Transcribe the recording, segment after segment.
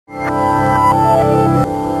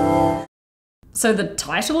So the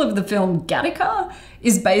title of the film Gattaca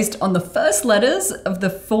is based on the first letters of the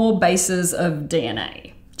 4 bases of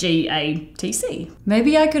DNA. G-A-T-C.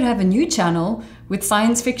 Maybe I could have a new channel with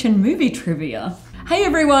science fiction movie trivia. Hey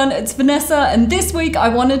everyone, it's Vanessa, and this week I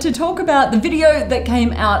wanted to talk about the video that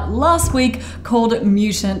came out last week called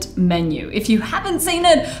Mutant Menu. If you haven't seen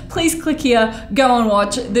it, please click here, go and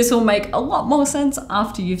watch. This will make a lot more sense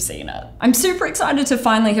after you've seen it. I'm super excited to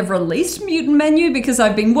finally have released Mutant Menu because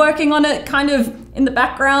I've been working on it kind of in the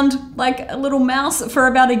background like a little mouse for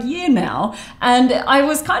about a year now, and I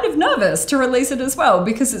was kind of nervous to release it as well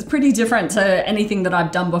because it's pretty different to anything that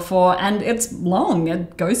I've done before, and it's long.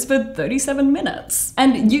 It goes for 37 minutes.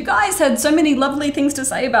 And you guys had so many lovely things to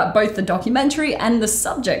say about both the documentary and the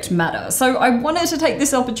subject matter, so I wanted to take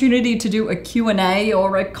this opportunity to do a Q&A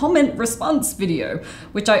or a comment response video,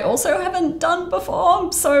 which I also haven't done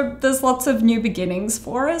before, so there's lots of new beginnings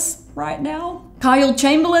for us right now. Kyle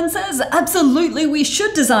Chamberlain says, absolutely we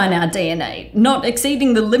should design our DNA, not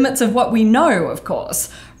exceeding the limits of what we know, of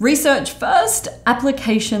course. Research first,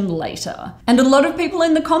 application later. And a lot of people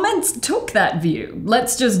in the comments took that view.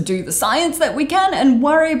 Let's just do the science that we can and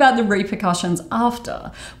worry about the repercussions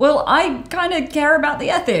after. Well, I kind of care about the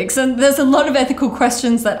ethics, and there's a lot of ethical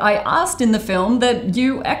questions that I asked in the film that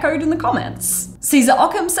you echoed in the comments. Caesar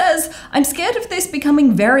Ockham says, I'm scared of this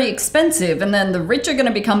becoming very expensive and then the rich are going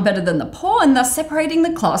to become better than the poor and thus separating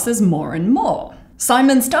the classes more and more.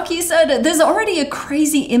 Simon Stuckey said, there's already a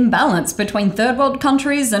crazy imbalance between third world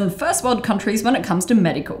countries and first world countries when it comes to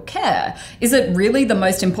medical care. Is it really the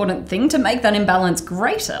most important thing to make that imbalance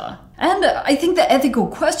greater? And I think the ethical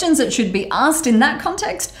questions that should be asked in that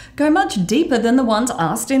context go much deeper than the ones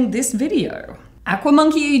asked in this video.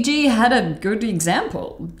 Aquamonkey EG had a good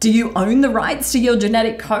example. Do you own the rights to your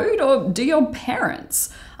genetic code, or do your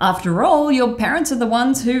parents? After all, your parents are the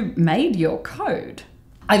ones who made your code.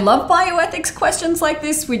 I love bioethics questions like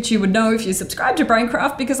this, which you would know if you subscribe to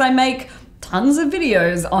BrainCraft because I make tons of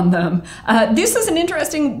videos on them. This is an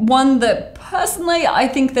interesting one that personally I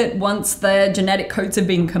think that once the genetic codes have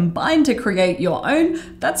been combined to create your own,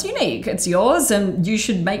 that's unique. It's yours and you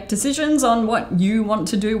should make decisions on what you want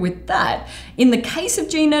to do with that. In the case of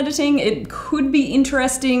gene editing, it could be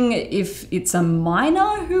interesting if it's a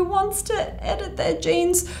minor who wants to edit their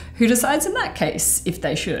genes. Who decides in that case if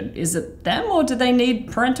they should? Is it them or do they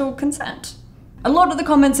need parental consent? A lot of the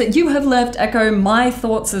comments that you have left echo my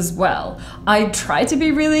thoughts as well. I tried to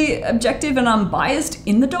be really objective and unbiased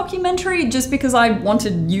in the documentary just because I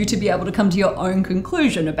wanted you to be able to come to your own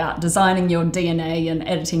conclusion about designing your DNA and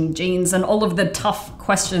editing genes and all of the tough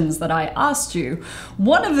questions that I asked you.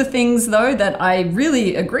 One of the things though that I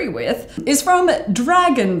really agree with is from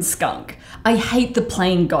Dragon Skunk. I hate the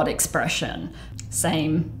plain God expression.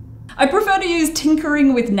 Same. I prefer to use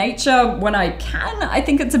tinkering with nature when I can. I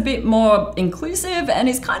think it's a bit more inclusive and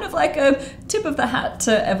is kind of like a tip of the hat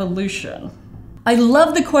to evolution. I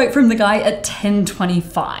love the quote from the guy at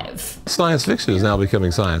 1025. Science fiction is now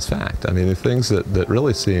becoming science fact. I mean, the things that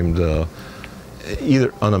really seemed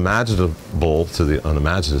either unimaginable to the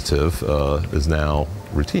unimaginative is now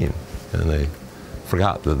routine, and they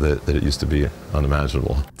forgot that it used to be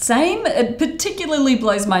unimaginable. Same. It particularly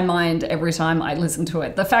blows my mind every time I listen to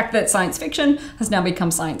it. The fact that science fiction has now become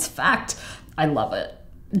science fact, I love it.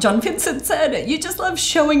 John Vincent said, you just love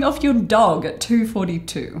showing off your dog at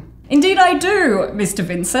 2:42. Indeed I do, Mr.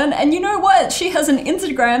 Vincent, and you know what? She has an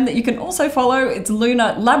Instagram that you can also follow. It's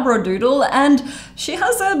Luna Labradoodle, and she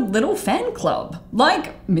has a little fan club,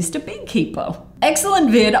 like Mr. Beekeeper.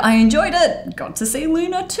 Excellent vid, I enjoyed it. Got to see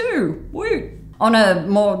Luna too. Woo! On a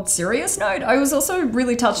more serious note, I was also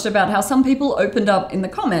really touched about how some people opened up in the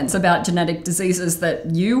comments about genetic diseases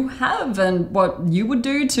that you have and what you would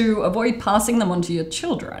do to avoid passing them on to your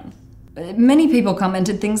children. Many people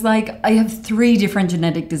commented things like, I have 3 different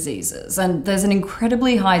genetic diseases and there's an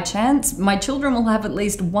incredibly high chance my children will have at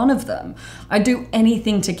least one of them. I'd do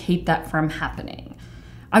anything to keep that from happening.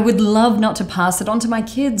 I would love not to pass it on to my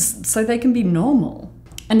kids so they can be normal.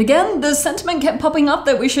 And again, the sentiment kept popping up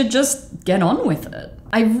that we should just get on with it.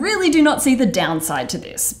 I really do not see the downside to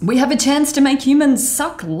this. We have a chance to make humans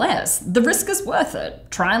suck less. The risk is worth it.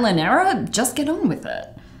 Trial and error, just get on with it.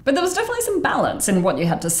 But there was definitely some balance in what you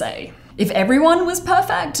had to say. If everyone was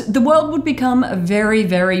perfect, the world would become a very,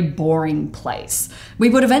 very boring place. We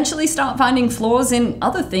would eventually start finding flaws in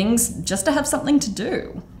other things just to have something to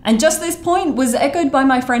do. And just this point was echoed by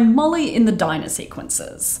my friend Molly in the diner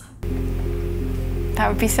sequences. That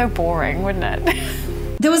would be so boring, wouldn't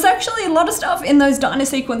it? There was actually a lot of stuff in those diner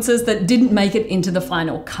sequences that didn't make it into the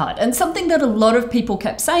final cut, and something that a lot of people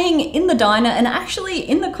kept saying in the diner and actually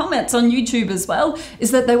in the comments on YouTube as well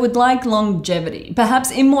is that they would like longevity,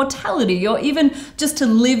 perhaps immortality, or even just to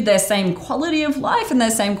live their same quality of life and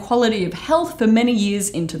their same quality of health for many years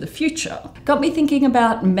into the future. Got me thinking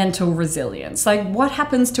about mental resilience, like what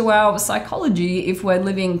happens to our psychology if we're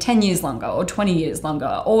living 10 years longer or 20 years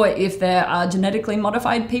longer, or if there are genetically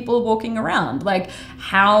modified people walking around. Like,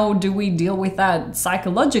 how do we deal with that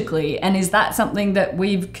psychologically? And is that something that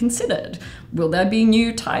we've considered? Will there be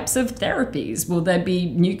new types of therapies? Will there be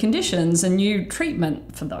new conditions and new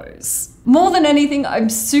treatment for those? More than anything, I'm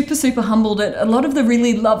super humbled at a lot of the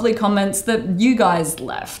really lovely comments that you guys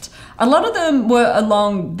left. A lot of them were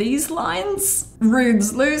along these lines.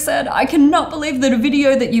 Rudes Lou said, "I cannot believe that a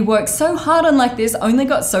video that you worked so hard on like this only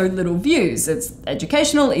got so little views. It's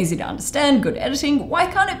educational, easy to understand, good editing. Why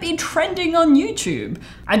can't it be trending on YouTube?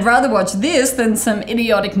 I'd rather watch this than some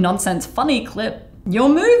idiotic nonsense funny clip." Your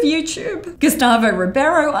move, YouTube. Gustavo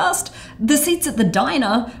Rivera asked, "The seats at the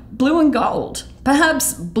diner, blue and gold.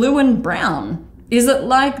 Perhaps blue and brown. Is it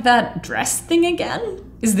like that dress thing again?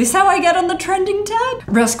 Is this how I get on the trending tab?"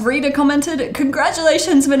 Russ Reader commented,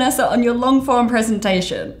 "Congratulations, Vanessa, on your long form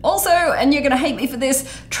presentation. Also, and you're gonna hate me for this,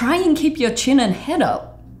 try and keep your chin and head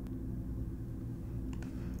up."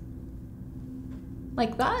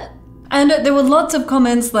 Like that. And there were lots of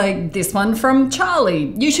comments like this one from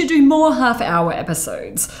Charlie, "You should do more half-hour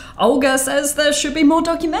episodes." Olga says there should be more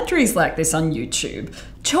documentaries like this on YouTube.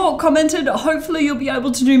 Chalk commented, "Hopefully you'll be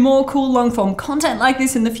able to do more cool long-form content like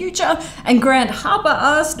this in the future." And Grant Harper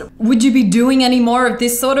asked, "Would you be doing any more of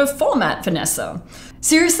this sort of format, Vanessa?"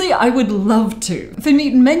 Seriously, I would love to. For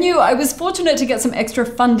Mutant Menu, I was fortunate to get some extra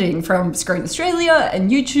funding from Screen Australia and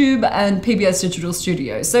YouTube and PBS Digital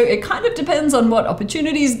Studios, so it kind of depends on what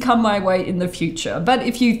opportunities come my way in the future. But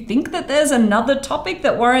if you think that there's another topic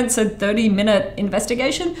that warrants a 30-minute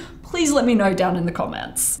investigation, please let me know down in the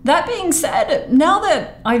comments. That being said, now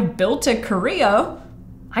that I've built a career,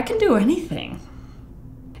 I can do anything.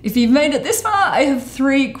 If you've made it this far, I have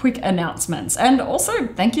 3 quick announcements, and also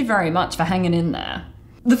thank you very much for hanging in there.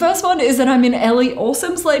 The first one is that I'm in Ellie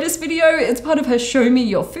Awesome's latest video. It's part of her Show Me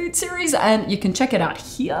Your Food series, and you can check it out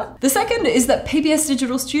here. The second is that PBS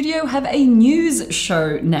Digital Studio have a news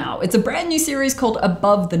show now. It's a brand new series called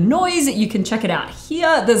Above the Noise. You can check it out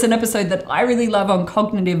here. There's an episode that I really love on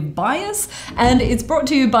cognitive bias, and it's brought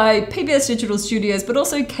to you by PBS Digital Studios, but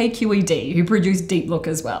also KQED, who produce Deep Look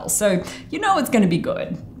as well. So you know it's gonna be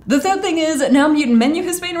good. The third thing is, now Mutant Menu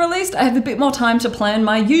has been released, I have a bit more time to plan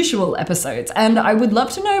my usual episodes, and I would love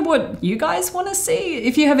to know what you guys want to see.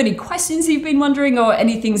 If you have any questions you've been wondering, or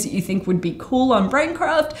any things that you think would be cool on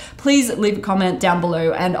BrainCraft, please leave a comment down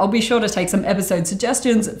below, and I'll be sure to take some episode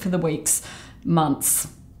suggestions for the weeks, months,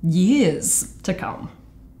 years to come.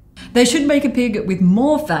 They should make a pig with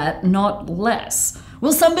more fat, not less.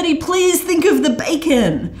 Will somebody please think of the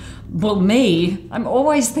bacon? Well, me, I'm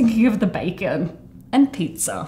always thinking of the bacon. And pizza.